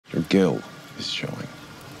skill is showing.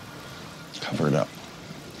 Cover it up.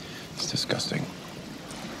 It's disgusting.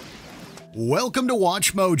 Welcome to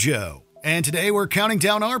Watch Mojo. And today we're counting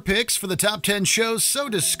down our picks for the top 10 shows so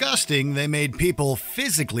disgusting they made people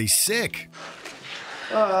physically sick.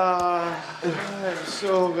 I'm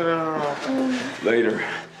so gonna... Later.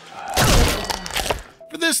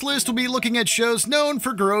 For this list, we'll be looking at shows known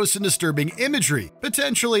for gross and disturbing imagery,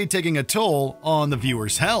 potentially taking a toll on the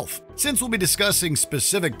viewer's health. Since we'll be discussing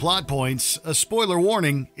specific plot points, a spoiler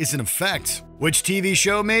warning is in effect. Which TV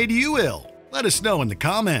show made you ill? Let us know in the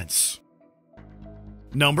comments.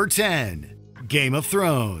 Number 10. Game of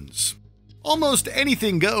Thrones. Almost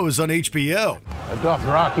anything goes on HBO. A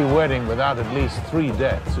Dothraki wedding without at least 3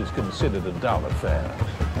 deaths is considered a dull affair.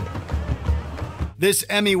 This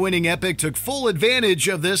Emmy-winning epic took full advantage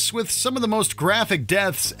of this with some of the most graphic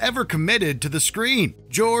deaths ever committed to the screen.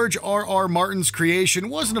 George R.R. Martin's creation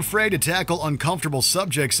wasn't afraid to tackle uncomfortable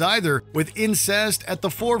subjects either, with incest at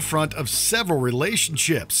the forefront of several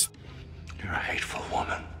relationships. You're a hateful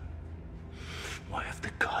woman. Why have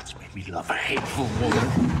the gods made me love a hateful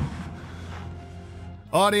woman?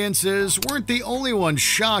 Audiences weren't the only ones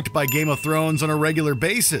shocked by Game of Thrones on a regular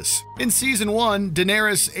basis. In Season 1,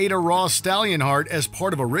 Daenerys ate a raw stallion heart as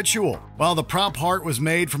part of a ritual. While the prop heart was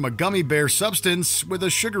made from a gummy bear substance with a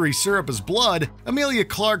sugary syrup as blood, Emilia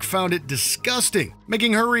Clarke found it disgusting,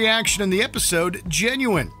 making her reaction in the episode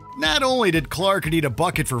genuine. Not only did Clarke need a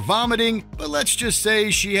bucket for vomiting, but let's just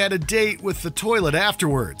say she had a date with the toilet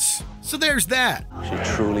afterwards. So there's that.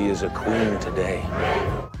 She truly is a queen today.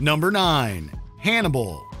 Number 9.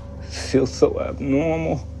 Hannibal. Feels so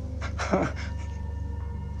abnormal.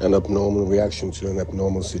 An abnormal reaction to an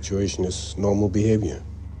abnormal situation is normal behavior.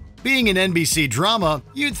 Being an NBC drama,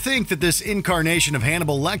 you'd think that this incarnation of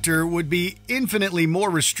Hannibal Lecter would be infinitely more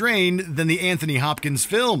restrained than the Anthony Hopkins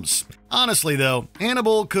films. Honestly though,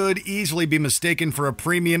 Hannibal could easily be mistaken for a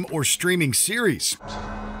premium or streaming series.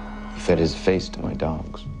 He fed his face to my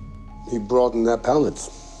dogs. He broadened their palates,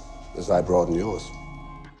 as I broadened yours.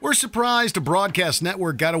 We're surprised a broadcast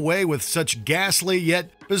network got away with such ghastly yet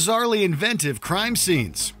bizarrely inventive crime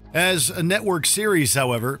scenes. As a network series,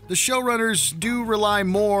 however, the showrunners do rely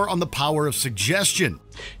more on the power of suggestion.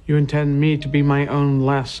 You intend me to be my own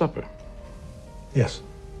Last Supper? Yes.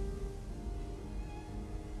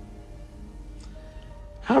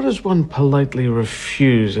 How does one politely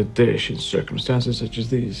refuse a dish in circumstances such as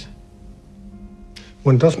these?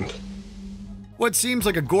 One doesn't. What seems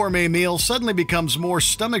like a gourmet meal suddenly becomes more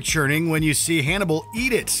stomach-churning when you see Hannibal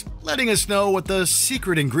eat it, letting us know what the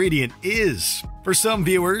secret ingredient is. For some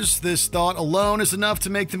viewers, this thought alone is enough to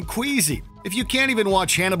make them queasy. If you can't even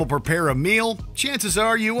watch Hannibal prepare a meal, chances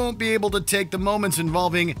are you won't be able to take the moments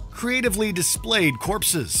involving creatively displayed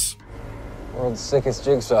corpses. World's sickest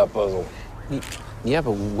jigsaw puzzle. Yeah,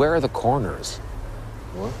 but where are the corners?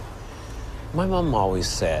 What? My mom always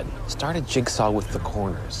said, start a jigsaw with the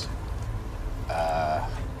corners.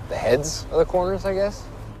 The heads of the corners, I guess?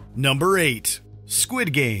 Number 8.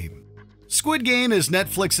 Squid Game. Squid Game is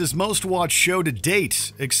Netflix's most watched show to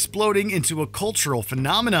date, exploding into a cultural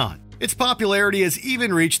phenomenon. Its popularity has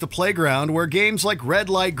even reached the playground where games like Red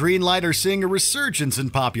Light, Green Light are seeing a resurgence in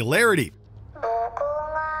popularity.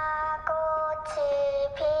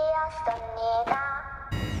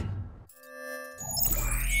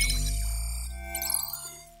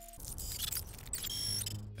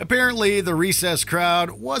 Apparently, the Recess crowd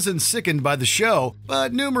wasn't sickened by the show,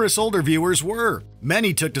 but numerous older viewers were.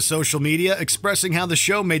 Many took to social media expressing how the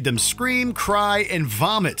show made them scream, cry, and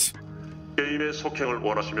vomit. 게임의 속행을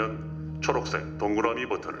원하시면 초록색 동그라미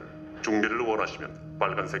버튼을, 중계를 원하시면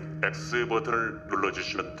빨간색 X 버튼을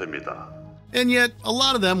눌러주시면 됩니다. And yet, a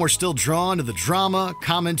lot of them were still drawn to the drama,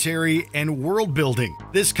 commentary, and world building.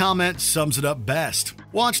 This comment sums it up best.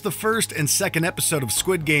 Watched the first and second episode of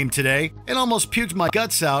Squid Game today and almost puked my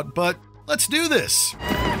guts out, but let's do this.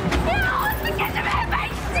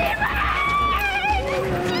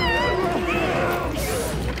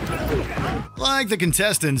 Like the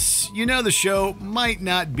contestants, you know the show might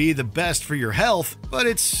not be the best for your health, but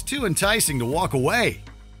it's too enticing to walk away.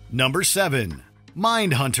 Number 7.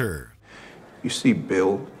 Mindhunter. You see,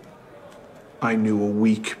 Bill, I knew a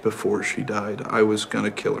week before she died I was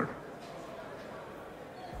gonna kill her.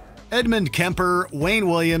 Edmund Kemper, Wayne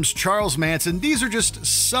Williams, Charles Manson, these are just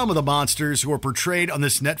some of the monsters who are portrayed on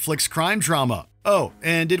this Netflix crime drama. Oh,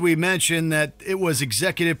 and did we mention that it was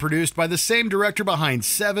executive produced by the same director behind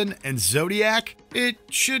Seven and Zodiac? It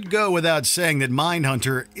should go without saying that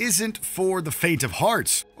Mindhunter isn't for the faint of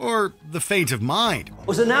heart, or the faint of mind.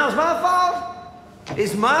 Well, so now it's my fault?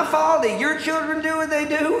 It's my fault that your children do what they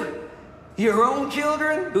do? Your own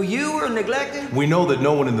children, who you were neglecting? We know that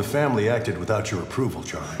no one in the family acted without your approval,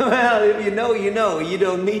 John. Well, if you know, you know. You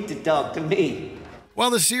don't need to talk to me. While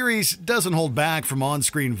the series doesn't hold back from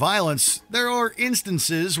on-screen violence, there are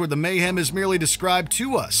instances where the mayhem is merely described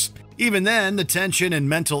to us. Even then, the tension and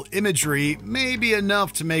mental imagery may be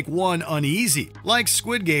enough to make one uneasy. Like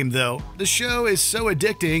Squid Game, though, the show is so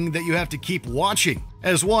addicting that you have to keep watching.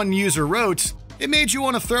 As one user wrote, "It made you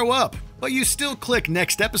want to throw up, but you still click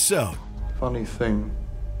next episode." Funny thing,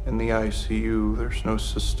 in the ICU, there's no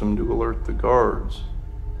system to alert the guards.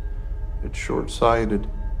 It's short-sighted,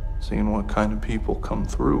 seeing what kind of people come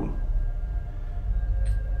through.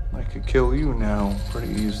 I could kill you now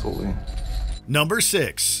pretty easily. Number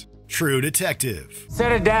 6. True Detective.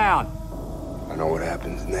 Set it down. I know what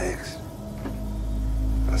happens next.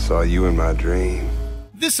 I saw you in my dream.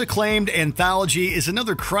 This acclaimed anthology is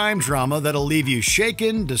another crime drama that'll leave you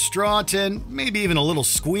shaken, distraught, and maybe even a little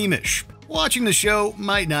squeamish. Watching the show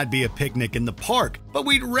might not be a picnic in the park, but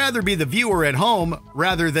we'd rather be the viewer at home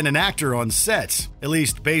rather than an actor on set, at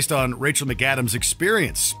least based on Rachel McAdams'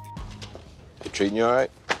 experience. Treating you all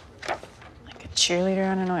right? Like a cheerleader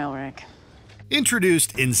on an oil rig.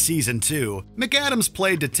 Introduced in Season 2, McAdams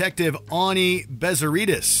played Detective Ani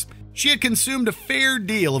Bezaridis. She had consumed a fair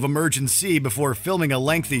deal of emergency before filming a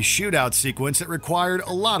lengthy shootout sequence that required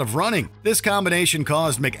a lot of running. This combination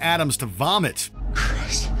caused McAdams to vomit.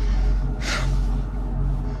 Christ.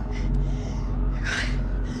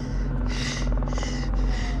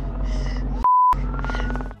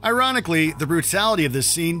 Ironically, the brutality of this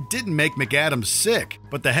scene didn't make McAdams sick,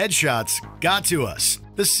 but the headshots got to us.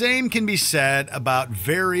 The same can be said about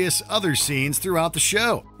various other scenes throughout the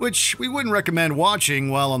show, which we wouldn't recommend watching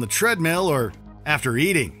while on the treadmill or after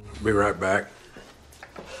eating. Be right back.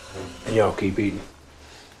 Y'all keep eating.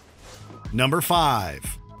 Number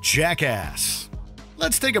 5. Jackass.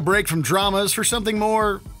 Let's take a break from dramas for something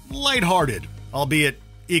more lighthearted, albeit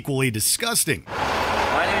equally disgusting.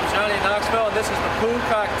 My name's Johnny Knoxville, and this is the Poo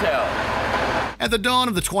Cocktail. At the dawn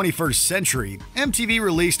of the 21st century, MTV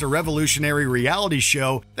released a revolutionary reality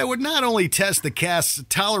show that would not only test the cast's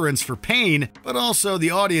tolerance for pain, but also the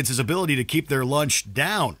audience's ability to keep their lunch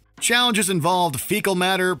down. Challenges involved fecal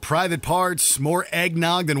matter, private parts, more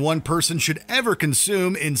eggnog than one person should ever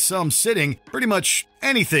consume in some sitting, pretty much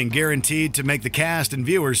anything guaranteed to make the cast and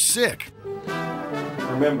viewers sick.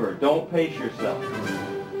 Remember, don't pace yourself.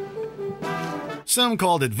 Some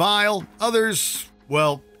called it vile, others,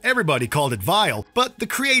 well, everybody called it vile, but the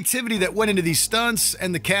creativity that went into these stunts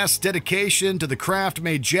and the cast's dedication to the craft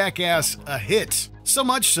made Jackass a hit. So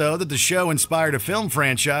much so that the show inspired a film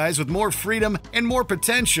franchise with more freedom and more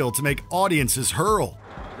potential to make audiences hurl.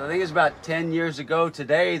 I think it's about 10 years ago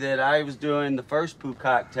today that I was doing the first Poo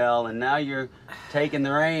Cocktail, and now you're taking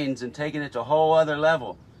the reins and taking it to a whole other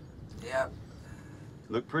level. Yeah.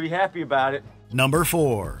 Look pretty happy about it. Number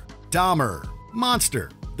 4. Dahmer. Monster.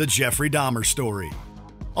 The Jeffrey Dahmer story.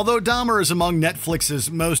 Although Dahmer is among Netflix's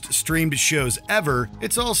most streamed shows ever,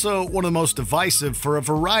 it's also one of the most divisive for a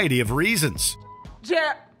variety of reasons.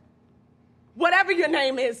 Jeff, whatever your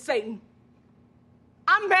name is, Satan,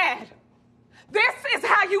 I'm mad. This is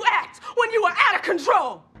how you act when you are out of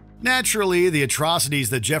control. Naturally, the atrocities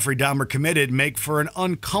that Jeffrey Dahmer committed make for an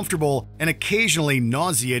uncomfortable and occasionally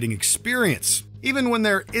nauseating experience. Even when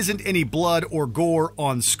there isn't any blood or gore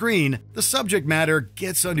on screen, the subject matter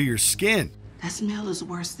gets under your skin. That smell is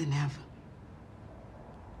worse than ever.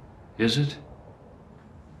 Is it?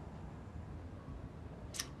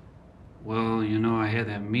 Well, you know, I had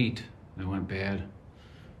that meat that went bad.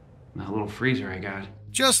 That little freezer I got.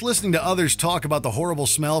 Just listening to others talk about the horrible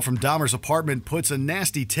smell from Dahmer's apartment puts a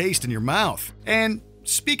nasty taste in your mouth. And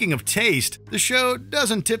speaking of taste, the show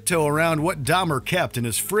doesn't tiptoe around what Dahmer kept in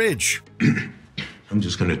his fridge. I'm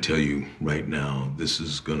just gonna tell you right now, this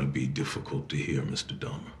is gonna be difficult to hear, Mr.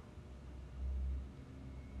 Dahmer.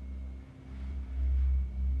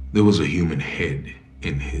 There was a human head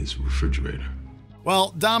in his refrigerator.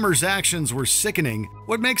 While Dahmer's actions were sickening,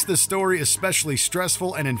 what makes this story especially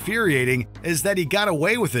stressful and infuriating is that he got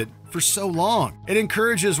away with it for so long. It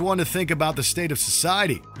encourages one to think about the state of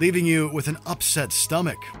society, leaving you with an upset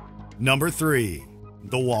stomach. Number 3.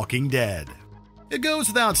 The Walking Dead. It goes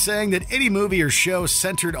without saying that any movie or show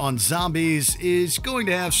centered on zombies is going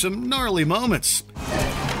to have some gnarly moments.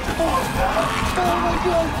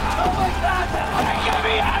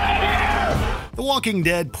 The Walking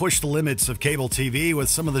Dead pushed the limits of cable TV with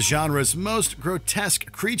some of the genre's most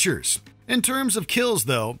grotesque creatures. In terms of kills,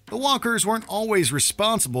 though, the walkers weren't always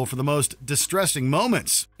responsible for the most distressing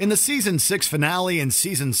moments. In the Season 6 finale and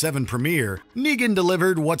Season 7 premiere, Negan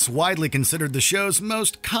delivered what's widely considered the show's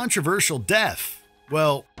most controversial death.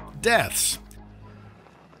 well, deaths.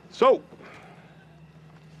 So,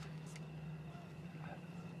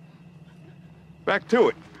 back to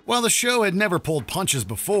it. While the show had never pulled punches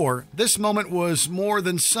before, this moment was more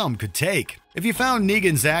than some could take. If you found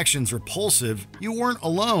Negan's actions repulsive, you weren't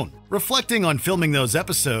alone. Reflecting on filming those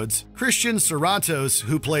episodes, Christian Serratos,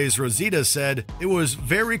 who plays Rosita, said, "It was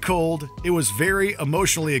very cold, it was very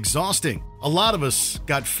emotionally exhausting. A lot of us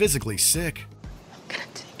got physically sick." I'm gonna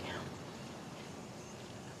take him.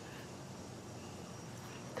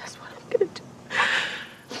 That's what I'm gonna do.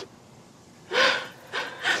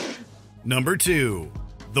 Number 2.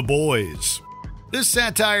 The Boys. This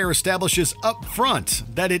satire establishes up front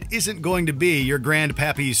that it isn't going to be your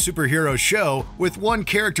grandpappy's superhero show with one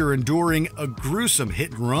character enduring a gruesome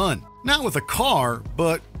hit and run. Not with a car,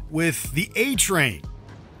 but with the A-Train.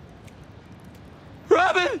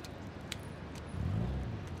 Robin!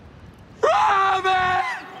 Robin!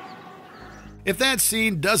 If that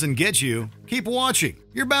scene doesn't get you, keep watching.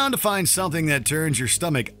 You're bound to find something that turns your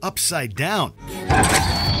stomach upside down.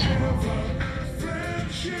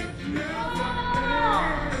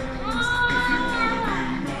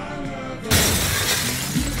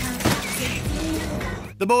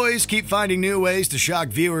 The boys keep finding new ways to shock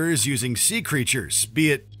viewers using sea creatures,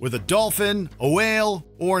 be it with a dolphin, a whale,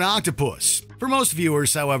 or an octopus. For most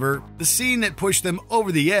viewers, however, the scene that pushed them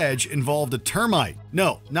over the edge involved a termite.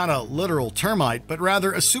 No, not a literal termite, but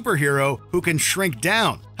rather a superhero who can shrink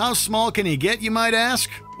down. How small can he get, you might ask?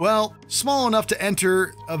 Well, small enough to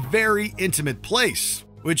enter a very intimate place,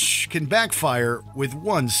 which can backfire with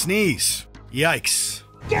one sneeze. Yikes.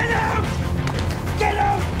 Get out! Get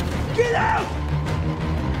out! Get out!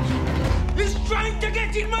 He's trying to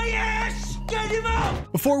get in my ass! Get him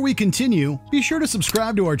out! Before we continue, be sure to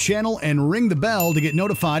subscribe to our channel and ring the bell to get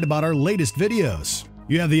notified about our latest videos.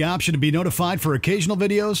 You have the option to be notified for occasional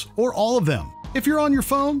videos or all of them. If you're on your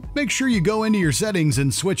phone, make sure you go into your settings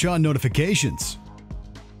and switch on notifications.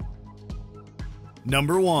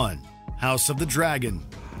 Number 1. House of the Dragon.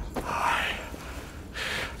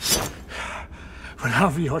 Will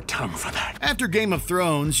have your tongue for that. After Game of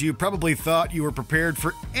Thrones, you probably thought you were prepared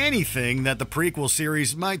for anything that the prequel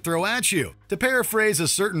series might throw at you. To paraphrase a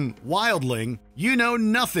certain wildling, you know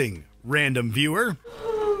nothing, random viewer.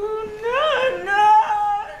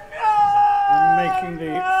 I'm making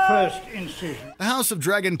the first incision. The House of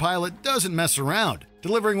Dragon pilot doesn't mess around,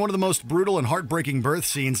 delivering one of the most brutal and heartbreaking birth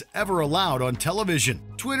scenes ever allowed on television.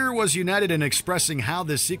 Twitter was united in expressing how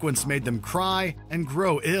this sequence made them cry and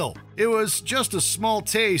grow ill. It was just a small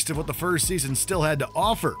taste of what the first season still had to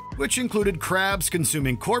offer, which included crabs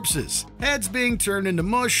consuming corpses, heads being turned into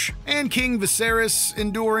mush, and King Viserys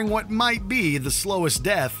enduring what might be the slowest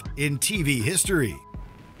death in TV history.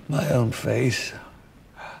 My own face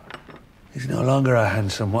is no longer a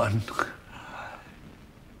handsome one.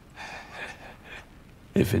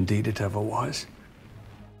 If indeed it ever was.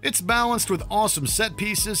 It's balanced with awesome set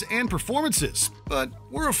pieces and performances, but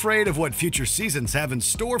we're afraid of what future seasons have in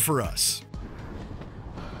store for us.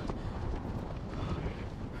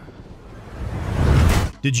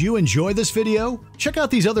 Did you enjoy this video? Check out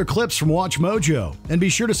these other clips from WatchMojo, and be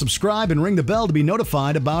sure to subscribe and ring the bell to be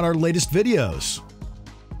notified about our latest videos.